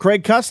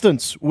Craig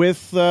Custance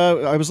with,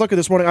 I was looking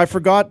this morning, I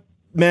forgot,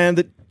 man,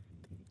 that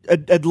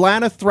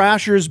Atlanta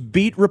Thrashers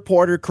beat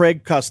reporter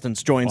Craig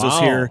Custance joins us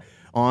here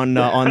on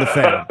the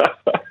Fan.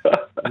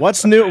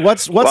 What's new?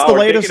 What's the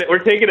latest? We're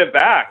taking it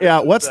back. Yeah,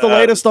 what's the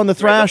latest on the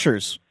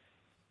Thrashers?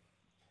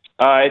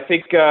 I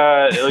think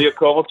Ilya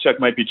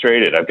Kovalchuk might be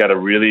traded. I've got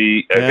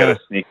a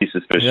sneaky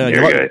suspicion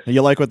here, guys.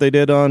 You like what they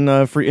did on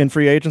in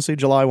free agency,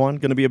 July 1?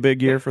 Going to be a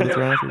big year for the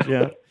Thrashers,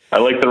 yeah. I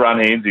like the Ron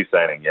Hainsey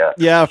signing, yeah.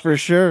 Yeah, for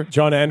sure.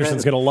 John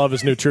Anderson's going to love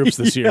his new troops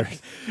this year.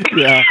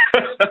 Yeah.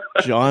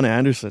 John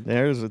Anderson,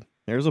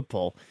 there's a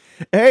pull.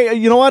 Hey,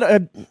 you know what?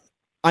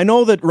 I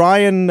know that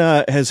Ryan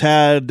has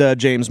had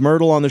James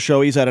Myrtle on the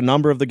show. He's had a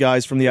number of the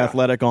guys from The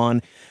Athletic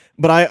on.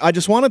 But I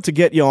just wanted to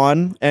get you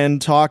on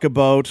and talk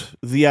about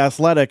The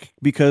Athletic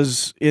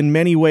because in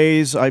many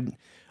ways, I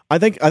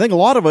think a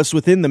lot of us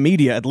within the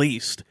media, at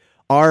least,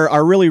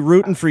 are really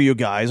rooting for you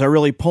guys, are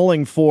really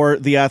pulling for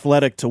The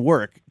Athletic to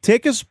work.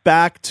 Take us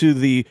back to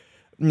the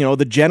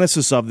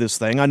genesis of this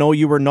thing. I know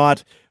you were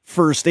not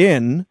first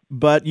in,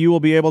 but you will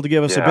be able to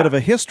give us a bit of a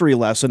history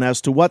lesson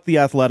as to what The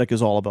Athletic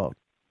is all about.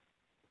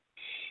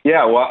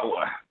 Yeah, well,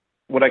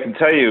 what I can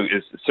tell you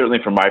is certainly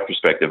from my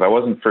perspective, I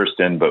wasn't first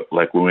in, but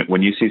like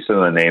when you see some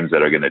of the names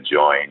that are going to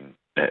join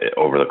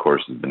over the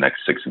course of the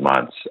next 6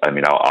 months, I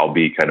mean, I'll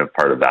be kind of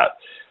part of that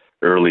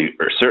early,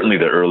 or certainly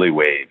the early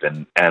wave.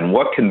 And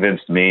what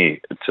convinced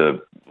me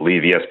to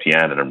leave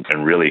ESPN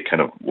and really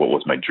kind of what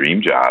was my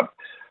dream job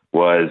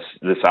was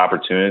this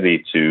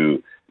opportunity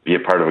to be a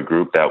part of a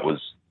group that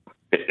was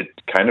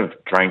kind of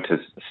trying to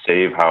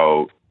save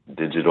how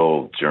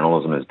digital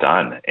journalism is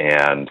done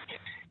and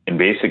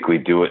basically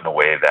do it in a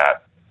way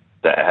that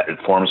it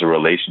forms a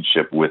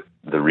relationship with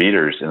the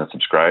readers and the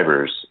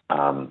subscribers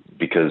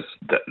because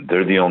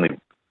they're the only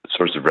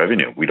source of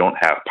revenue. We don't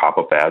have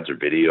pop-up ads or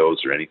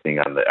videos or anything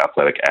on the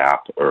Athletic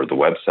app or the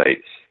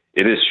website.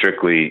 It is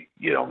strictly,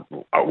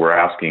 we're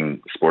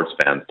asking sports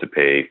fans to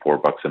pay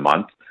 $4 a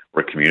month.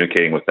 We're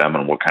communicating with them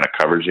on what kind of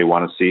coverage they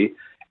want to see.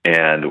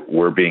 And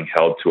we're being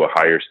held to a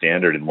higher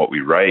standard in what we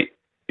write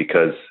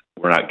because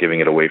we're not giving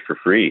it away for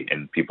free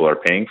and people are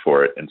paying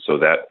for it. And so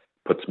that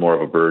puts more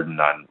of a burden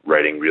on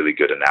writing really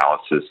good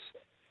analysis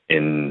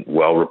in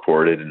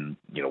well-reported and,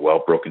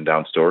 well broken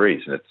down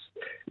stories. And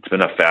it's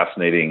been a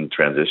fascinating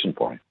transition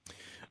point.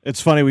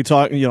 It's funny we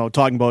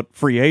talking about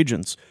free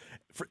agents.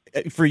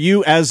 For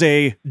you as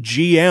a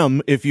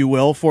GM, if you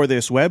will, for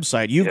this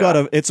website, you've got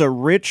it's a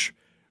rich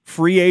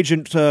free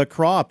agent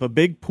crop, a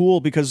big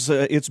pool because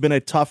it's been a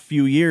tough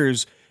few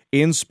years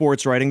in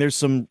sports writing. There's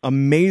some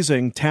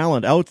amazing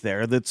talent out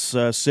there that's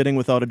sitting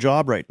without a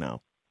job right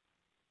now.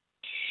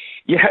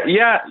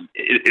 Yeah,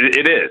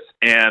 it is,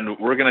 and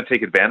we're going to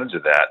take advantage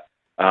of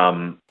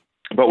that.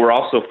 But we're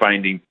also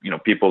finding,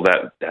 people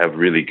that have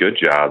really good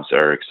jobs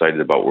are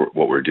excited about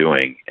what we're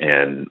doing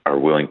and are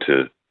willing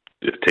to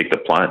take the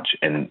plunge.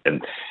 And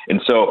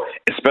so,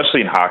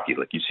 especially in hockey,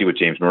 like you see what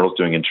James Myrtle's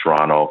doing in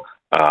Toronto.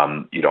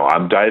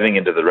 I'm diving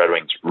into the Red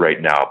Wings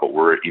right now, but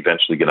we're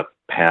eventually going to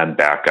pan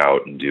back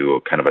out and do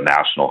a kind of a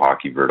national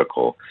hockey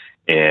vertical,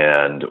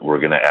 and we're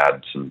going to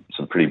add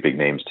some pretty big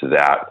names to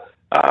that.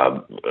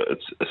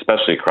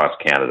 Especially across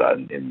Canada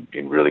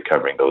in really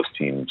covering those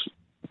teams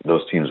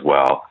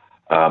well.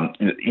 And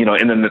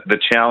then the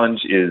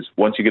challenge is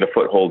once you get a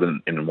foothold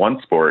in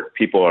one sport,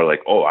 people are like,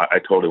 oh, I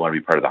totally want to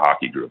be part of the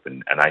hockey group.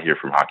 And I hear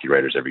from hockey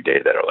writers every day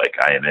that are like,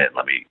 I am in,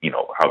 let me,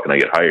 how can I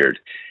get hired?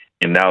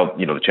 And now,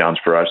 the challenge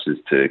for us is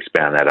to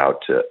expand that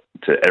out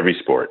to every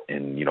sport.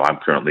 And, I'm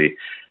currently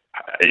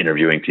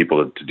interviewing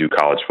people to do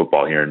college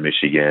football here in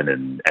Michigan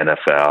and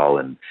NFL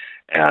and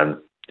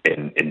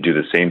do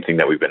the same thing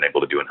that we've been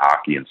able to do in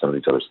hockey and some of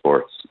these other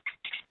sports.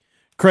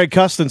 Craig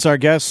Custance, our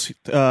guest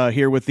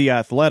here with The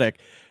Athletic.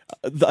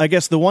 I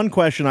guess the one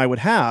question I would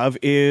have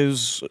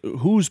is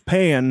who's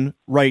paying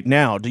right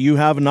now? Do you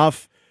have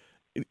enough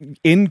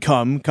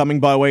income coming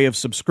by way of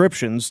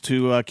subscriptions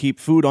to keep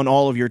food on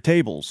all of your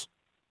tables?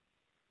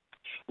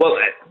 Well,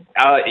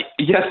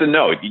 yes and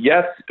no.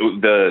 Yes,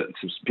 the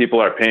people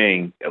are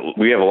paying.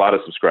 We have a lot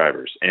of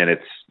subscribers, and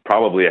it's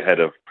probably ahead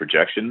of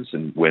projections.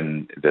 And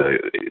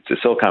it's a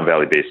Silicon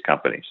Valley based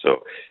company,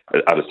 so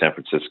out of San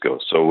Francisco.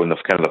 So when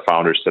the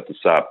founders set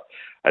this up,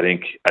 I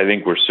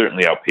think we're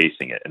certainly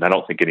outpacing it. And I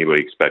don't think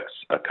anybody expects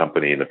a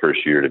company in the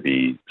first year to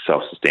be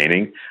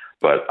self-sustaining,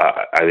 but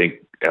I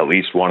think at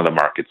least one of the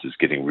markets is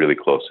getting really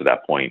close to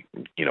that point,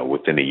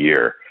 within a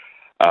year.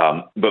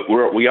 But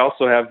we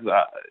also have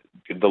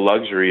the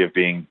luxury of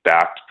being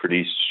backed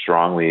pretty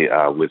strongly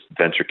with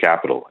venture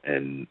capital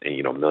and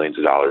millions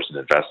of dollars in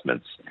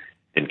investments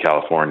in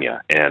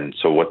California. And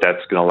so what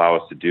that's going to allow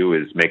us to do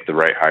is make the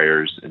right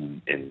hires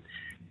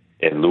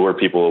and lure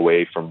people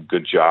away from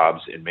good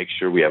jobs and make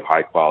sure we have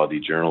high quality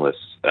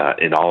journalists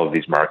in all of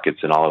these markets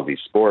and all of these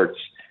sports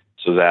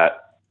so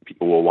that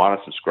people will want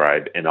to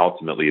subscribe. And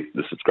ultimately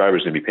the subscriber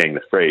is going to be paying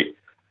the freight.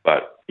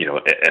 But,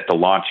 at the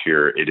launch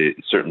here, it is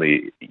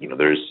certainly,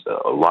 there's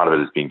a lot of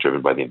it is being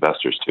driven by the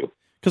investors too.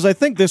 Because I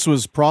think this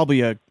was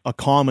probably a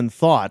common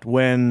thought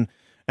when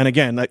And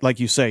again,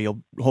 like you say,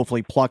 you'll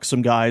hopefully pluck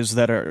some guys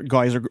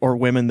or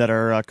women that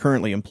are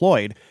currently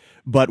employed.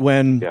 But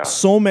when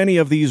so many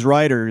of these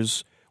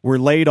writers were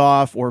laid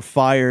off or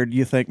fired,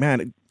 you think,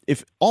 man,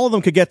 if all of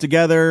them could get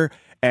together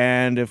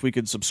and if we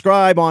could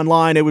subscribe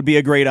online, it would be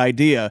a great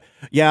idea.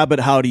 Yeah,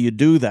 but how do you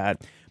do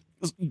that?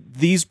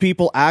 These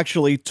people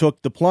actually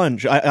took the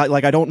plunge.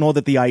 I don't know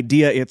that the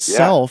idea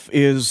itself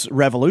is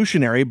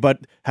revolutionary, but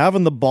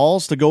having the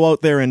balls to go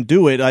out there and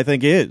do it, I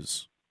think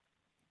is.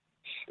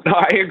 No,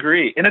 I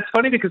agree. And it's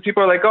funny because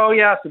people are like, oh,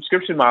 yeah,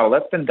 subscription model,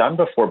 that's been done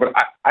before. But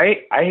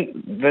I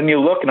then you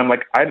look and I'm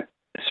like, I'm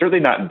certainly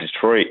not in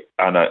Detroit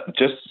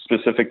just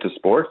specific to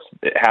sports.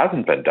 It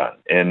hasn't been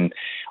done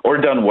or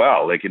done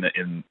well, like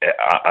in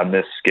on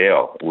this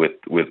scale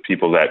with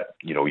people that,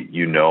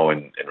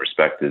 and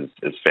respect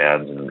as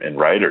fans and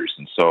writers.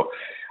 And so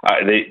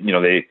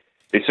they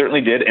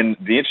certainly did. And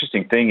the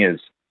interesting thing is,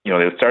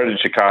 they started in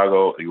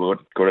Chicago, you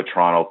go to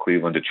Toronto,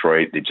 Cleveland,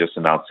 Detroit. They just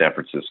announced San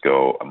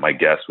Francisco. My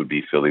guess would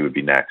be Philly would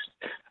be next,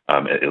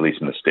 at least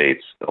in the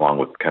States, along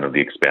with kind of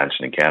the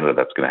expansion in Canada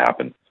that's going to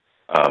happen.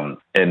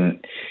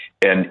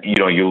 And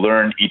you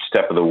learn each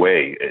step of the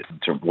way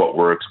to what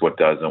works, what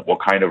doesn't, what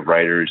kind of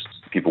writers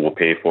people will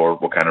pay for,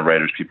 what kind of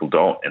writers people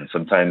don't. And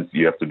sometimes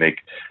you have to make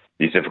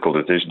these difficult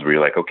decisions where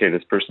you're like, okay,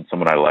 this person's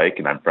someone I like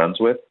and I'm friends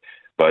with.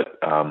 But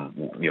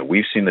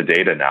we've seen the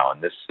data now,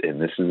 and this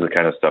is the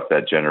kind of stuff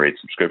that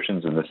generates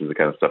subscriptions, and this is the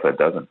kind of stuff that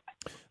doesn't.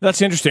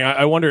 That's interesting.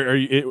 I wonder, are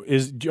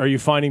you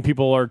finding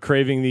people are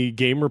craving the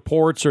game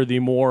reports or the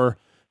more,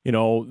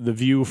 the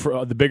view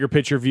for the bigger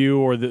picture view,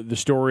 or the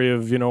story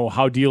of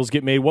how deals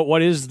get made?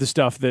 What is the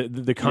stuff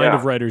that the kind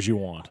of writers you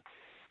want?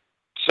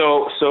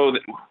 So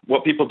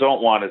what people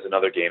don't want is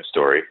another game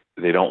story.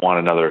 They don't want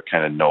another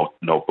kind of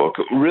notebook.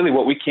 Really,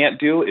 what we can't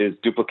do is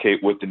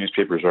duplicate what the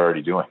newspapers are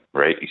already doing,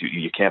 right?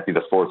 You can't be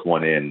the fourth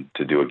one in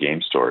to do a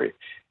game story.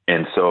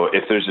 And so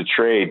if there's a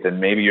trade, then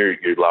maybe you're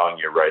allowing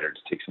your writer to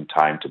take some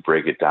time to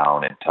break it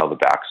down and tell the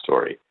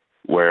backstory.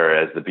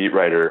 Whereas the beat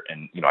writer,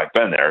 and I've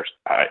been there,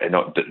 I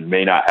know that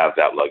may not have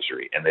that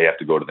luxury, and they have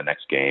to go to the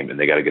next game, and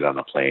they got to get on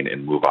a plane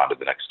and move on to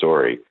the next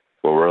story.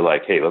 Where we're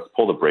like, hey, let's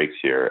pull the brakes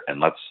here,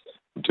 and let's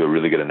do a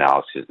really good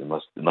analysis, and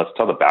let's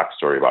tell the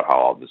backstory about how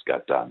all this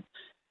got done.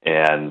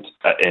 And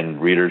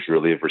readers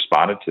really have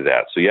responded to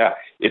that. So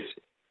it's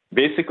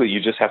basically you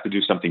just have to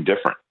do something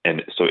different,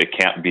 and so it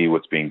can't be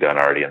what's being done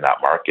already in that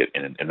market.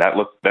 And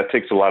that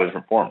takes a lot of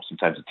different forms.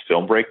 Sometimes it's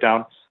film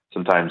breakdown,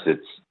 sometimes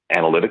it's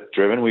analytic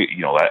driven.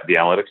 The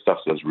analytic stuff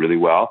does really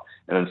well,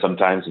 and then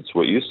sometimes it's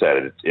what you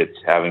said. It's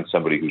having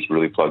somebody who's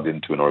really plugged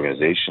into an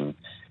organization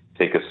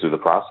take us through the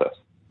process.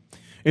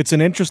 It's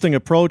an interesting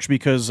approach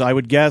because I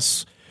would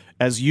guess,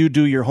 as you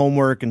do your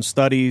homework and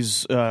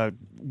studies,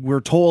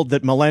 we're told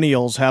that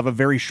millennials have a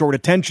very short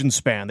attention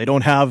span. They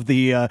don't have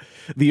the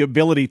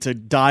ability to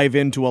dive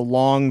into a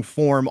long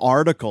form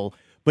article,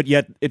 but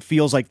yet it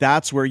feels like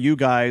that's where you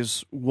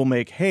guys will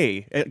make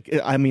hay.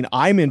 I mean,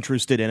 I'm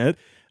interested in it.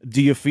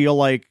 Do you feel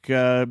like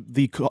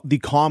the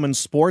common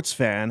sports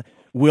fan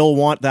will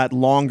want that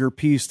longer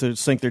piece to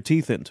sink their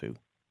teeth into?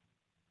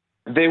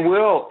 They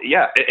will,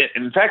 yeah.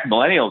 In fact,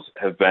 millennials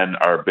have been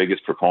our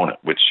biggest proponent,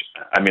 which,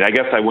 I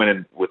guess I went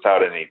in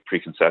without any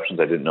preconceptions.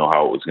 I didn't know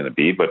how it was going to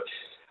be, but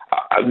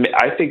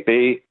I think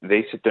they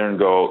sit there and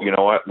go, you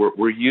know what,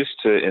 we're used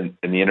to, in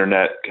the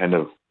internet kind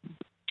of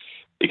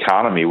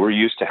economy, we're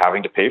used to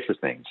having to pay for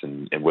things,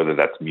 and whether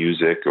that's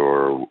music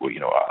or,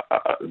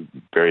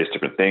 various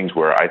different things,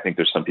 where I think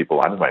there's some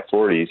people, I'm in my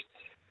 40s,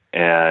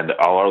 and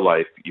all our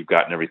life, you've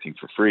gotten everything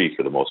for free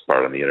for the most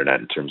part on the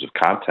internet in terms of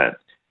content.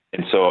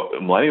 And so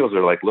millennials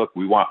are like, look,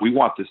 we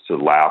want this to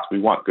last. We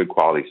want good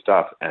quality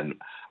stuff. And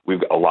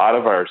a lot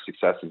of our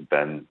success has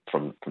been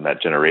from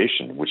that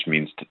generation, which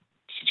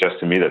suggests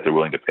to me that they're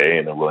willing to pay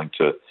and they're willing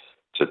to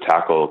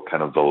tackle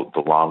kind of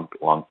the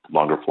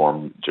longer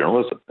form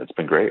journalism. It's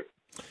been great.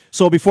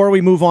 So before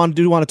we move on, I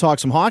do want to talk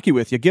some hockey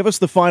with you. Give us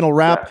the final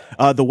wrap.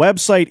 Yeah. The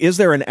website, is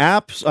there an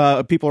app?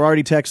 People are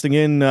already texting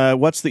in.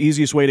 What's the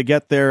easiest way to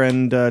get there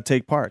and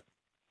take part?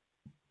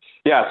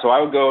 Yeah, so I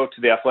would go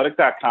to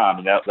theathletic.com,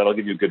 and that'll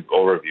give you a good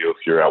overview if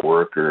you're at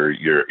work or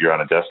you're on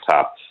a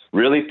desktop.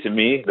 Really, to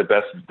me, the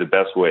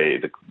best way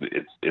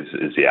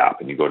is the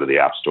app, and you go to the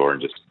App Store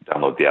and just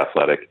download The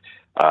Athletic,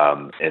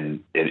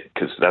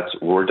 because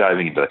we're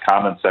diving into the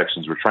comment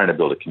sections. We're trying to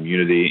build a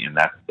community, and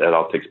that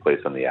all takes place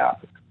on the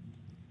app.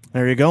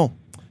 There you go.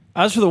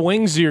 As for the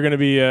Wings you're going to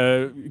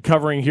be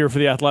covering here for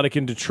the Athletic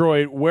in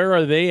Detroit, where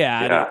are they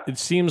at? Yeah. It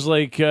seems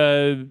like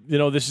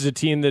this is a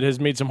team that has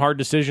made some hard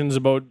decisions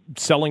about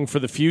selling for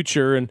the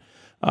future, and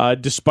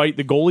despite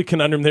the goalie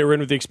conundrum they were in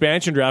with the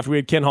expansion draft, we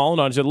had Ken Holland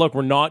on and said, look,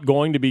 we're not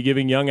going to be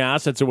giving young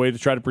assets away to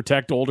try to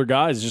protect older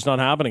guys. It's just not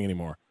happening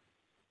anymore.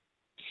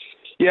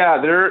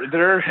 Yeah,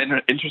 they're in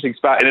an interesting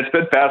spot, and it's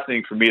been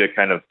fascinating for me to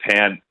kind of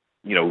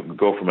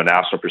go from a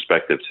national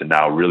perspective to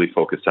now really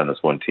focus on this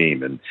one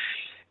team.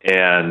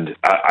 And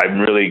I'm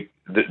really,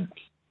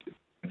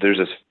 there's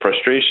this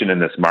frustration in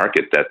this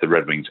market that the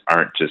Red Wings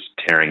aren't just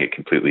tearing it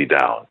completely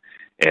down.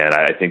 And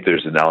I think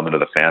there's an element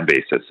of the fan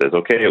base that says,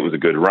 okay, it was a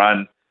good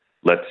run.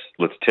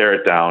 let's tear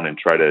it down and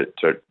try to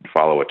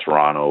follow a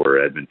Toronto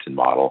or Edmonton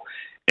model.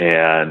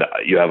 And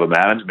you have a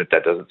management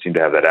that doesn't seem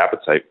to have that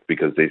appetite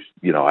because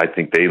I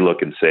think they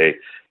look and say,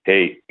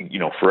 hey,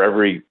 for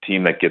every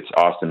team that gets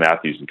Austin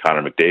Matthews and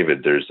Connor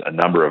McDavid, there's a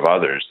number of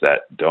others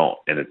that don't,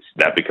 and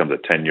that becomes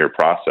a 10-year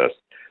process.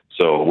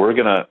 So we're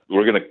gonna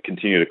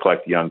continue to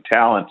collect young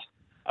talent,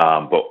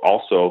 but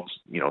also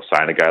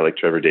sign a guy like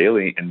Trevor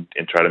Daley and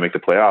try to make the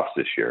playoffs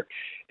this year.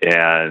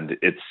 And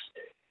it's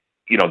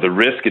the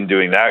risk in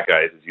doing that,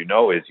 guys, as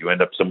is you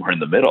end up somewhere in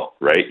the middle,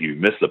 right? You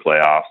miss the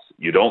playoffs,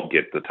 you don't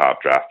get the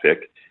top draft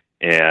pick,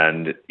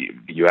 and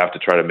you have to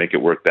try to make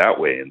it work that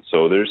way. And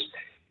so there's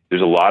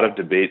a lot of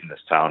debate in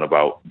this town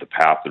about the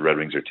path the Red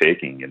Wings are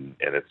taking, and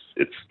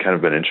it's kind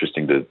of been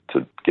interesting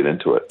to get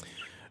into it.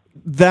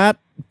 That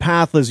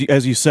path,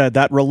 as you said,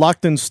 that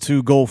reluctance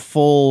to go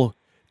full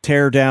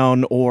tear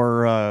down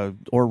or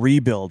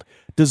rebuild,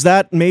 does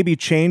that maybe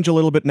change a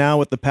little bit now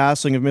with the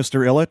passing of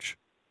Mr. Ilitch?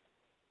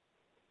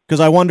 Because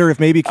I wonder if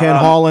maybe Ken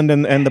Holland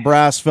and the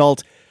brass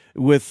felt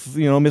with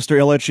Mr.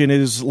 Ilitch in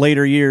his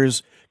later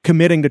years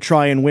committing to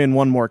try and win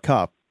one more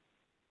cup.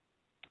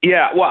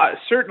 Yeah, well,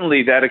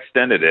 certainly that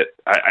extended it.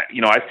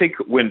 I think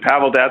when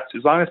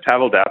as long as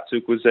Pavel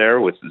Datsyuk was there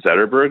with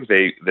Zetterberg,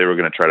 they were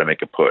going to try to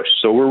make a push.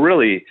 So we're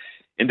really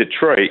in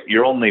Detroit.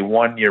 You're only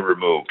 1 year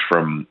removed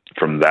from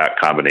that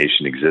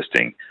combination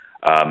existing.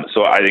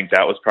 So I think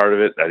that was part of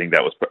it. I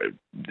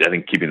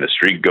think keeping the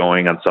streak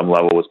going on some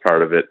level was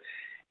part of it.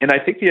 And I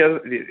think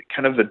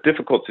the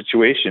difficult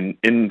situation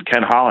in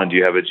Ken Holland,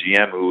 you have a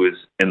GM who is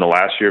in the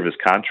last year of his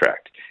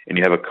contract, and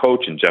you have a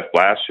coach in Jeff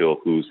Blashill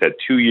who's had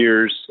 2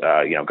 years,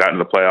 gotten to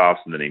the playoffs,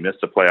 and then he missed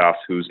the playoffs,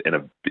 who's in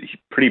a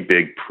pretty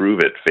big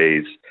prove-it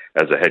phase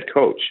as a head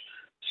coach.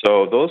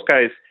 So those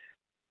guys,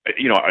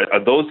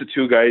 are those the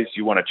two guys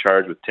you want to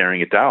charge with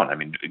tearing it down? I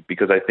mean,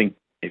 because I think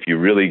if you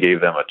really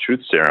gave them a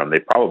truth serum, they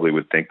probably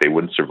would think they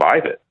wouldn't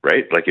survive it,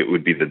 right? Like it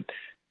would be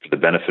for the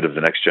benefit of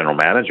the next general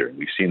manager.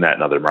 We've seen that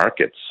in other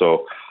markets.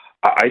 So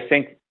I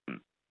think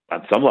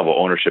on some level,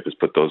 ownership has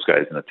put those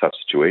guys in a tough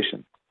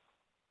situation.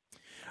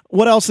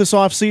 What else this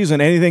offseason?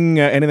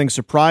 Anything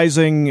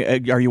surprising?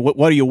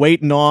 What are you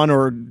waiting on?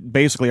 Or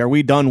basically, are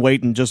we done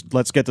waiting? Just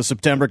let's get to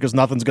September because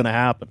nothing's going to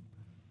happen.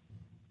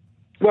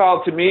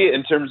 Well, to me,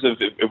 in terms of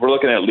if we're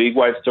looking at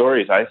league-wide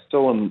stories, I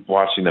still am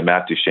watching the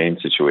Matt Duchene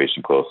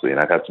situation closely, and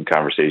I've had some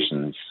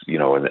conversations,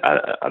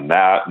 on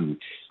that. And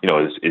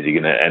is he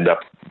going to end up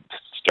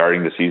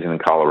starting the season in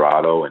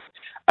Colorado?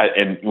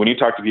 And when you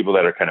talk to people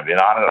that are kind of in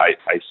on it,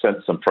 I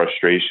sense some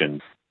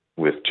frustration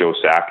with Joe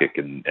Sakic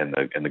and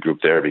the group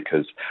there,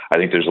 because I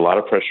think there's a lot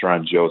of pressure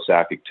on Joe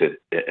Sakic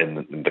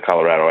and the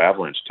Colorado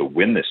Avalanche to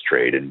win this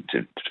trade and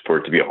for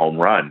it to be a home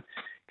run,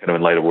 kind of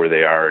in light of where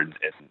they are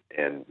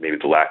and maybe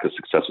the lack of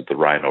success with the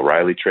Ryan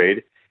O'Reilly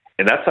trade.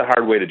 And that's a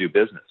hard way to do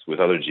business with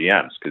other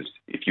GMs, because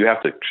if you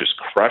have to just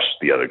crush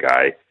the other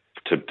guy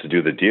to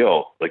do the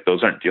deal, like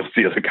those aren't deals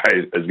the other guy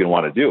is going to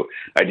want to do.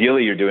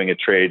 Ideally, you're doing a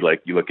trade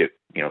like you look at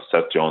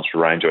Seth Jones for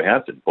Ryan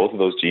Johansson. Both of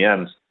those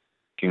GMs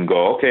can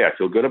go, okay, I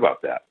feel good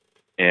about that.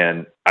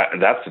 And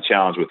that's the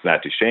challenge with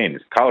Matt Duchene.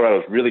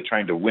 Colorado's really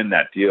trying to win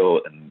that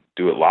deal and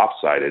do it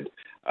lopsided.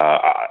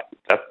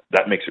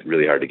 That makes it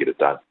really hard to get it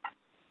done.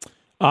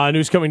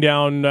 News coming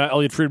down,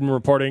 Elliot Friedman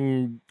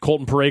reporting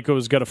Colton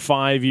Parayko's got a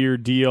 5-year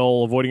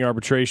deal avoiding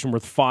arbitration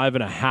worth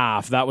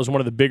 $5.5. That was one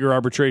of the bigger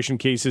arbitration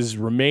cases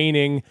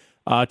remaining.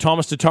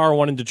 Thomas Tatar,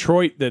 one in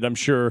Detroit that I'm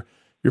sure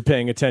you're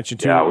paying attention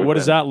to. Yeah, what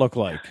does that look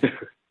like?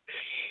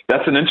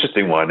 That's an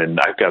interesting one, and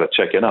I've got to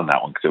check in on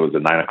that one because it was a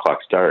 9:00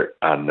 start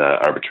on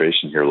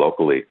arbitration here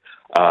locally.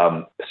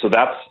 So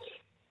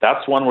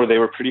that's one where they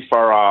were pretty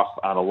far off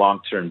on a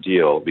long-term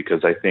deal,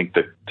 because I think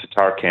the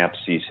Tatar camp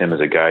sees him as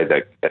a guy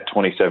that at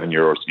 27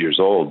 years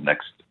old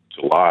next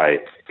July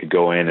could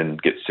go in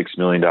and get $6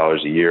 million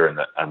a year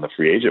on the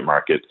free agent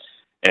market.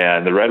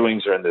 And the Red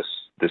Wings are in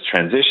this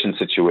transition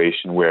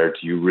situation where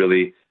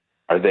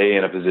are they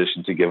in a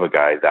position to give a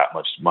guy that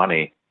much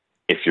money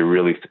if you're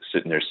really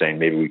sitting there saying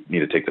maybe we need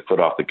to take the foot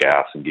off the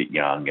gas and get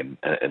young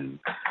and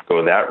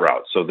go that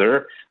route.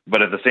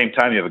 But at the same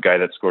time, you have a guy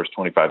that scores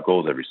 25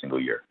 goals every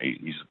single year.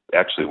 He's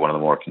actually one of the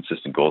more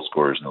consistent goal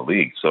scorers in the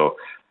league. So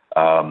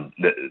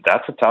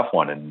that's a tough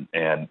one.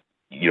 And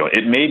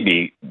it may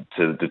be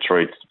to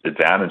Detroit's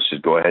advantage to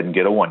go ahead and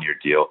get a 1-year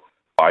deal,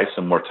 buy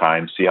some more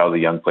time, see how the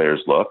young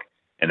players look.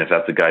 And if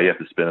that's the guy you have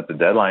to spin at the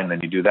deadline, then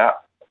you do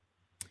that.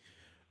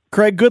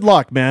 Craig, good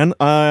luck, man.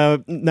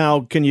 Now,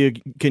 do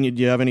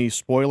you have any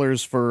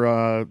spoilers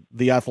for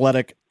the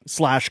Athletic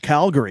 /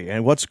 Calgary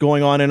and what's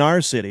going on in our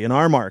city, in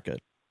our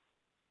market?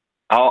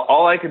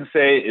 All I can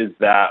say is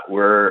that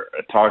we're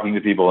talking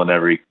to people in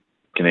every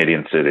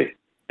Canadian city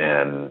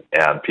and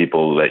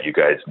people that you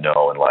guys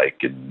know and like,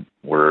 and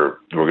we're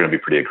going to be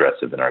pretty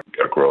aggressive in our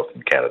growth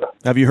in Canada.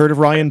 Have you heard of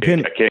Ryan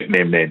Pinder? I can't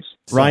name names.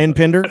 Ryan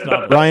Pinder?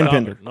 Ryan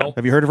Pinder. No.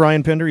 Have you heard of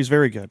Ryan Pinder? He's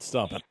very good.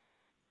 Stop it.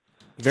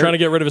 Trying to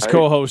get rid of his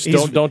co-host.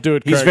 Don't do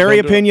it, Craig. He's very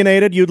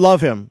opinionated. You'd love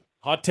him.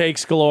 Hot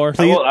takes galore.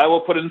 I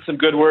will put in some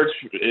good words,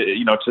 to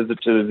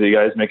the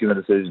guys making the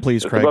decision.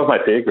 Please, Craig. It's above my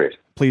pay grade.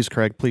 Please,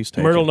 Craig. Please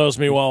take Myrtle it. knows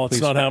me well. It's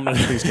Please not happening.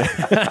 Please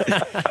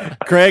take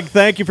Craig,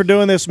 thank you for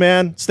doing this,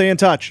 man. Stay in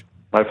touch.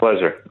 My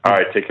pleasure. All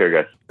right, take care,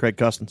 guys. Craig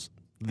Custance,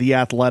 The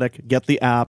Athletic. Get the app.